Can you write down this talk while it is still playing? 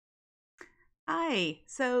Hi.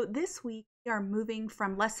 So this week we are moving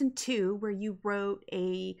from lesson two, where you wrote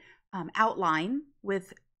a outline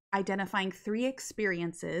with identifying three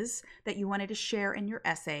experiences that you wanted to share in your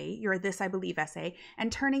essay, your This I Believe essay,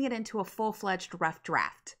 and turning it into a full-fledged rough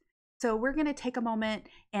draft. So we're going to take a moment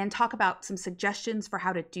and talk about some suggestions for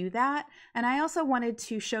how to do that. And I also wanted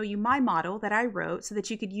to show you my model that I wrote so that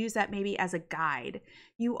you could use that maybe as a guide.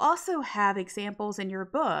 You also have examples in your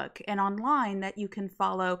book and online that you can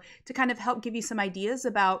follow to kind of help give you some ideas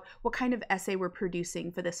about what kind of essay we're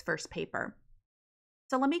producing for this first paper.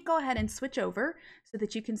 So let me go ahead and switch over so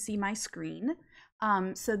that you can see my screen.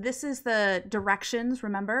 So this is the directions,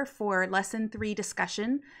 remember, for lesson 3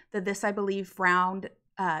 discussion, the This I Believe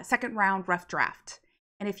second round rough draft.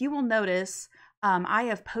 And if you will notice, I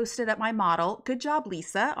have posted up my model. Good job,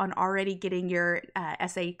 Lisa, on already getting your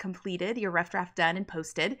essay completed, your rough draft done and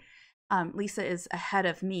posted. Lisa is ahead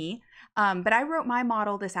of me, but I wrote my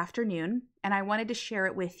model this afternoon and I wanted to share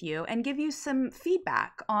it with you and give you some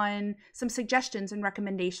feedback on some suggestions and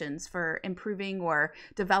recommendations for improving or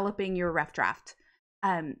developing your rough draft.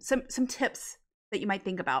 Some tips that you might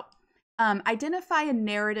think about. Identify a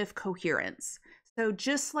narrative coherence. So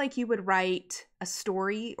just like you would write a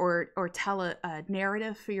story or tell a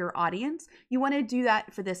narrative for your audience, you want to do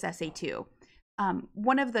that for this essay too.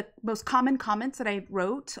 One of the most common comments that I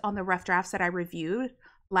wrote on the rough drafts that I reviewed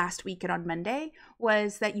last week and on Monday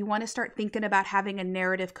was that you want to start thinking about having a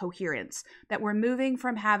narrative coherence, that we're moving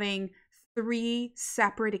from having 3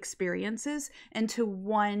 separate experiences into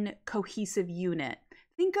one cohesive unit.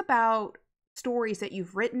 Think about stories that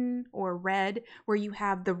you've written or read where you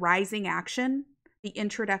have the rising action, the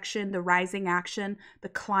introduction, the rising action, the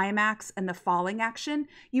climax, and the falling action.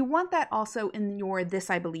 You want that also in your This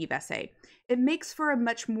I Believe essay. It makes for a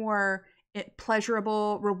much more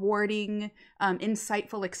pleasurable, rewarding,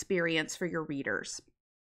 insightful experience for your readers.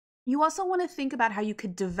 You also want to think about how you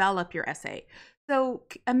could develop your essay. So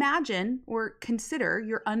imagine or consider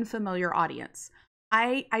your unfamiliar audience.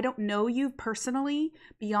 I don't know you personally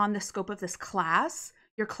beyond the scope of this class.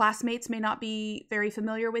 Your classmates may not be very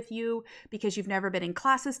familiar with you because you've never been in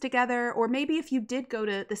classes together, or maybe if you did go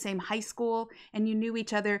to the same high school and you knew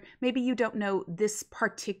each other, maybe you don't know this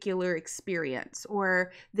particular experience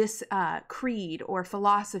or this creed or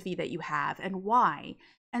philosophy that you have and why.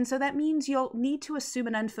 And so that means you'll need to assume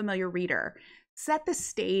an unfamiliar reader. Set the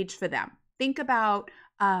stage for them. Think about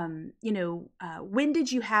when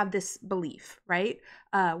did you have this belief, right?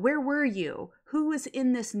 Where were you? Who was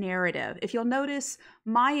in this narrative? If you'll notice,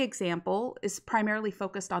 my example is primarily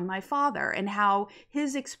focused on my father and how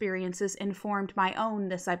his experiences informed my own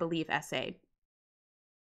This I Believe essay.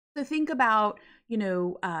 So think about,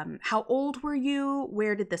 how old were you?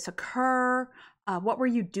 Where did this occur? What were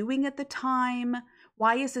you doing at the time?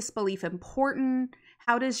 Why is this belief important?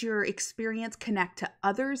 How does your experience connect to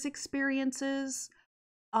others' experiences?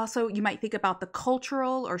 Also, you might think about the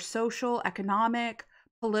cultural or social, economic,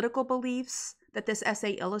 political beliefs that this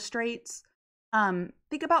essay illustrates.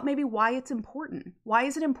 Think about maybe why it's important. Why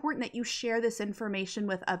is it important that you share this information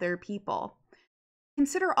with other people?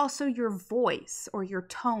 Consider also your voice or your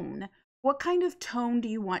tone. What kind of tone do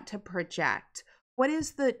you want to project? What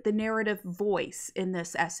is the narrative voice in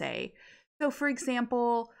this essay? So for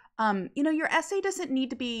example, your essay doesn't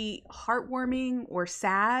need to be heartwarming or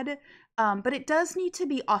sad, but it does need to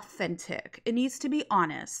be authentic. It needs to be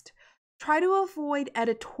honest. Try to avoid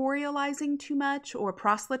editorializing too much or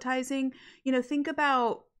proselytizing. Think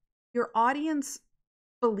about your audience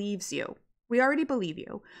believes you. We already believe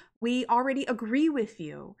you. We already agree with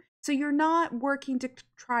you. So you're not working to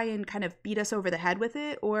try and kind of beat us over the head with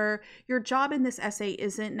it, or your job in this essay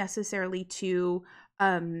isn't necessarily to,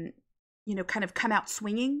 kind of come out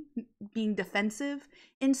swinging, being defensive.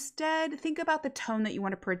 Instead, think about the tone that you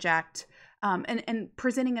want to project and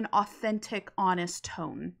presenting an authentic, honest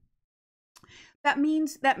tone. That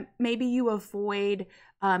means that maybe you avoid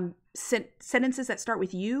sentences that start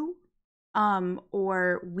with you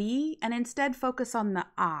or we, and instead focus on the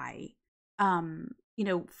I.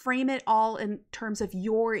 Frame it all in terms of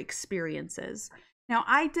your experiences. Now,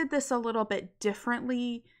 I did this a little bit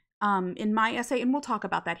differently in my essay, and we'll talk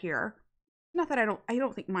about that here. Not that I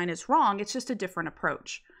don't think mine is wrong. It's just a different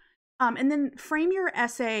approach. And then frame your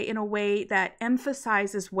essay in a way that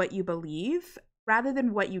emphasizes what you believe rather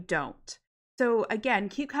than what you don't. So again,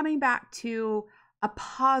 keep coming back to a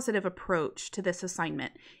positive approach to this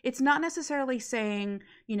assignment. It's not necessarily saying,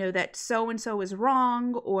 that so-and-so is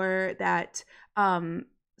wrong or that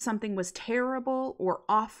something was terrible or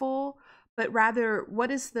awful, but rather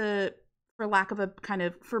what is for lack of a kind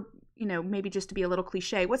of, maybe just to be a little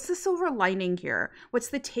cliche, what's the silver lining here? What's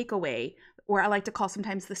the takeaway or I like to call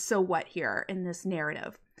sometimes the so what here in this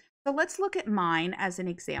narrative. So let's look at mine as an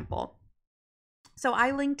example. So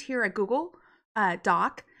I linked here a Google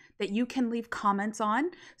Doc that you can leave comments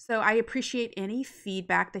on. So I appreciate any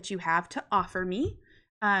feedback that you have to offer me.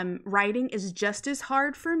 Writing is just as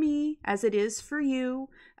hard for me as it is for you.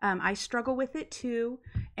 I struggle with it too.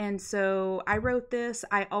 And so I wrote this.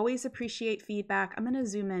 I always appreciate feedback. I'm going to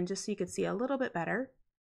zoom in just so you can see a little bit better.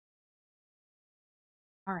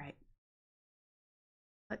 All right.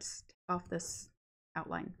 Let's take off this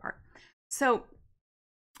outline part. So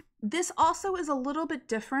this also is a little bit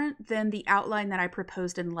different than the outline that I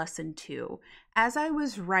proposed in lesson 2. As I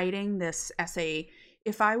was writing this essay,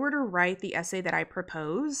 if I were to write the essay that I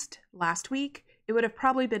proposed last week, it would have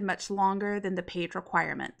probably been much longer than the page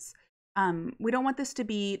requirements. We don't want this to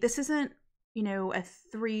be, this isn't, you know, a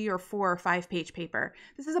 3 or 4 or 5 page paper.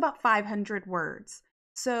 This is about 500 words.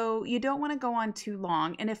 So you don't want to go on too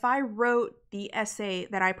long. And if I wrote the essay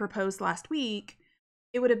that I proposed last week,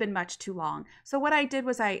 it would have been much too long. So what I did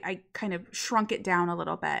was I kind of shrunk it down a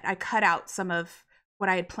little bit. I cut out some of what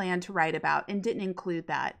I had planned to write about and didn't include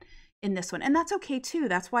that in this one. And that's okay too.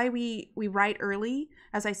 That's why we write early.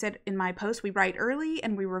 As I said in my post, we write early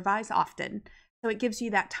and we revise often. So it gives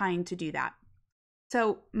you that time to do that.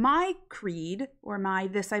 So my creed, or my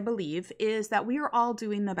this I believe, is that we are all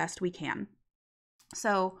doing the best we can.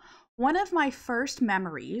 So one of my first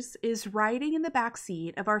memories is riding in the back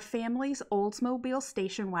seat of our family's Oldsmobile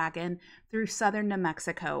station wagon through southern New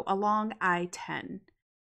Mexico along I-10.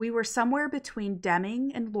 We were somewhere between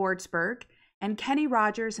Deming and Lordsburg, and Kenny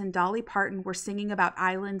Rogers and Dolly Parton were singing about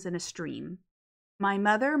islands in a stream. My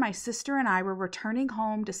mother, my sister, and I were returning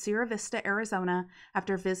home to Sierra Vista, Arizona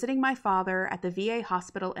after visiting my father at the VA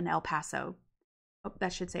hospital in El Paso. Oh,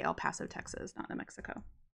 that should say El Paso, Texas, not New Mexico.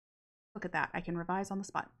 Look at that. I can revise on the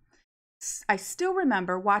spot. I still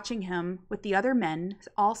remember watching him with the other men,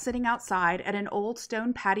 all sitting outside at an old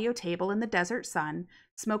stone patio table in the desert sun,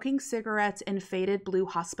 smoking cigarettes in faded blue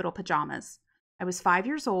hospital pajamas. I was 5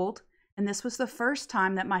 years old, and this was the first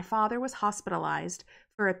time that my father was hospitalized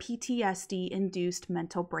for a PTSD-induced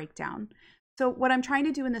mental breakdown. So what I'm trying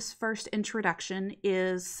to do in this first introduction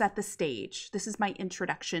is set the stage. This is my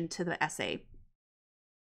introduction to the essay.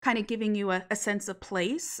 Kind of giving you a sense of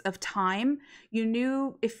place, of time. You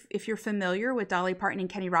knew, if you're familiar with Dolly Parton and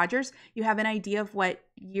Kenny Rogers, you have an idea of what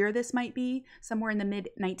year this might be, somewhere in the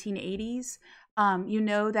mid-1980s. You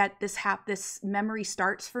know that this memory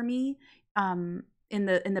starts for me in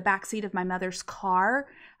the backseat of my mother's car.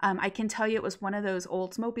 I can tell you it was one of those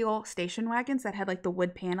Oldsmobile station wagons that had like the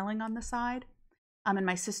wood paneling on the side. And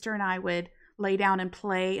my sister and I would lay down and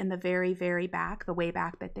play in the very, very back, the way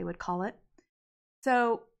back that they would call it.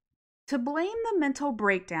 So to blame the mental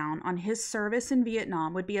breakdown on his service in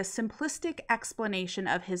Vietnam would be a simplistic explanation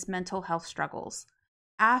of his mental health struggles.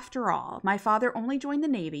 After all, my father only joined the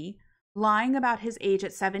Navy, lying about his age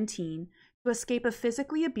at 17, to escape a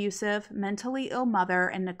physically abusive, mentally ill mother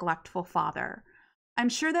and neglectful father. I'm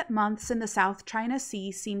sure that months in the South China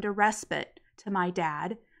Sea seemed a respite to my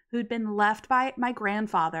dad, who'd been left by my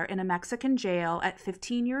grandfather in a Mexican jail at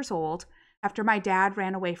 15 years old after my dad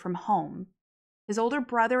ran away from home. His older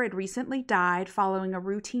brother had recently died following a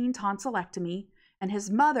routine tonsillectomy, and his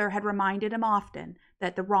mother had reminded him often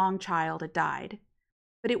that the wrong child had died.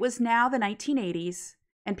 But it was now the 1980s,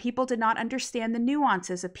 and people did not understand the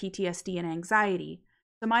nuances of PTSD and anxiety,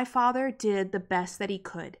 so my father did the best that he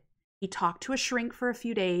could. He talked to a shrink for a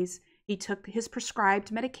few days, he took his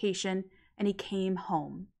prescribed medication, and he came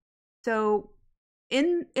home. So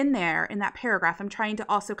in that paragraph, I'm trying to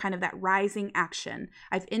also kind of that rising action.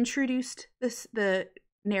 I've introduced the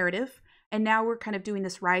narrative, and now we're kind of doing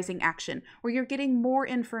this rising action where you're getting more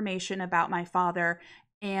information about my father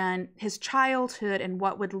and his childhood and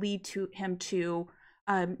what would lead to him to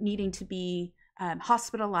needing to be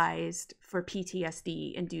hospitalized for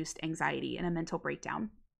PTSD-induced anxiety and a mental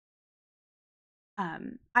breakdown.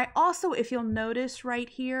 I also, if you'll notice right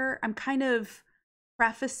here, I'm kind of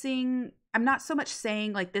prefacing, I'm not so much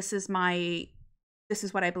saying like this is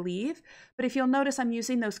what I believe, but if you'll notice, I'm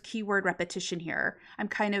using those keyword repetition here. I'm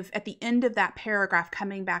kind of at the end of that paragraph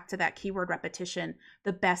coming back to that keyword repetition,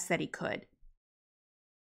 the best that he could.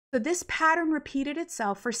 So this pattern repeated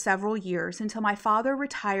itself for several years until my father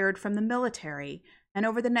retired from the military, and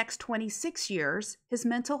over the next 26 years, his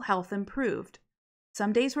mental health improved.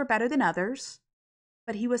 Some days were better than others,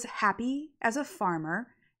 but he was happy as a farmer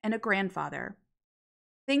and a grandfather.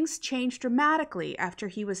 Things changed dramatically after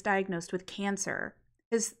he was diagnosed with cancer.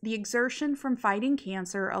 The exertion from fighting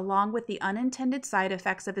cancer, along with the unintended side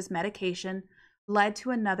effects of his medication, led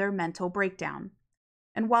to another mental breakdown.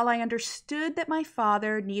 And while I understood that my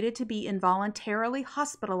father needed to be involuntarily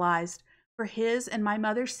hospitalized for his and my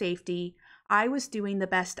mother's safety, I was doing the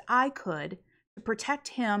best I could to protect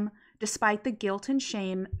him despite the guilt and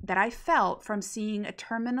shame that I felt from seeing a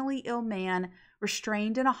terminally ill man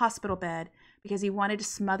restrained in a hospital bed because he wanted to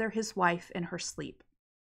smother his wife in her sleep.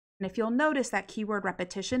 And if you'll notice that keyword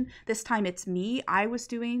repetition, this time it's me. I was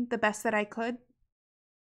doing the best that I could.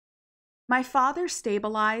 My father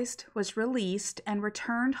stabilized, was released, and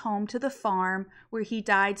returned home to the farm where he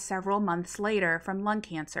died several months later from lung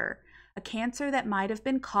cancer, a cancer that might have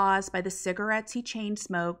been caused by the cigarettes he chain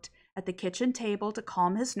smoked at the kitchen table to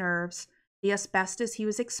calm his nerves, the asbestos he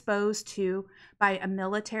was exposed to by a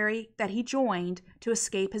military that he joined to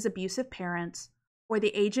escape his abusive parents, or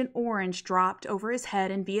the Agent Orange dropped over his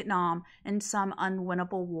head in Vietnam in some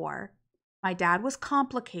unwinnable war. My dad was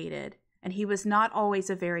complicated, and he was not always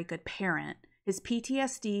a very good parent. His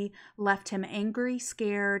PTSD left him angry,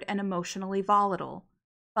 scared, and emotionally volatile.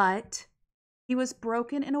 But he was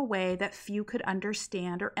broken in a way that few could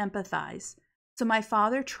understand or empathize. So my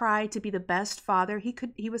father tried to be the best father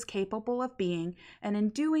he was capable of being, and in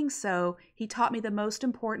doing so, he taught me the most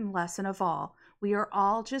important lesson of all. We are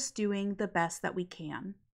all just doing the best that we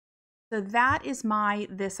can. So that is my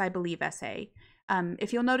This I Believe essay.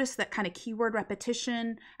 If you'll notice that kind of keyword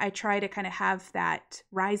repetition, I try to kind of have that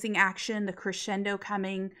rising action, the crescendo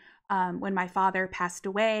coming when my father passed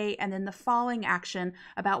away, and then the falling action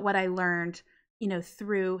about what I learned,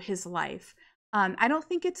 through his life. I don't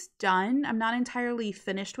think it's done. I'm not entirely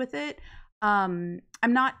finished with it.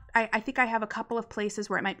 I think I have a couple of places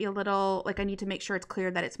where it might be a little, like I need to make sure it's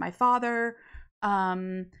clear that it's my father.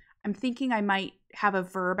 I'm thinking I might have a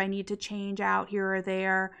verb I need to change out here or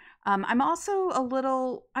there. I'm also a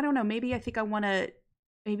little, I don't know, maybe I think I want to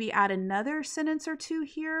maybe add another sentence or two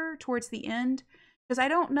here towards the end, because I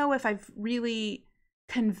don't know if I've really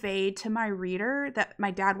conveyed to my reader that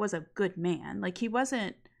my dad was a good man. Like, he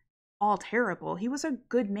wasn't all terrible. He was a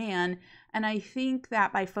good man. And I think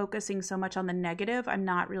that by focusing so much on the negative, I'm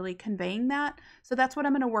not really conveying that. So that's what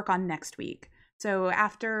I'm going to work on next week. So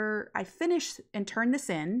after I finish and turn this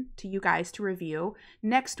in to you guys to review,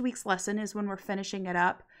 next week's lesson is when we're finishing it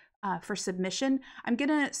up for submission. I'm going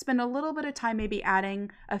to spend a little bit of time maybe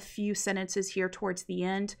adding a few sentences here towards the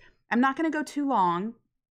end. I'm not going to go too long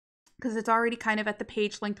because it's already kind of at the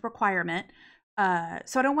page length requirement.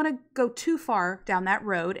 So I don't want to go too far down that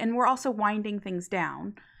road. And we're also winding things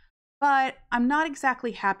down. But I'm not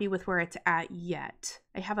exactly happy with where it's at yet.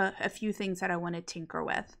 I have a few things that I want to tinker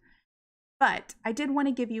with. But I did want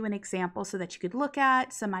to give you an example so that you could look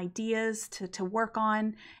at some ideas to work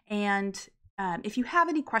on. And if you have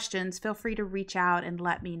any questions, feel free to reach out and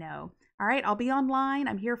let me know. All right, I'll be online.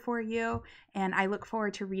 I'm here for you. And I look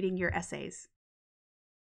forward to reading your essays.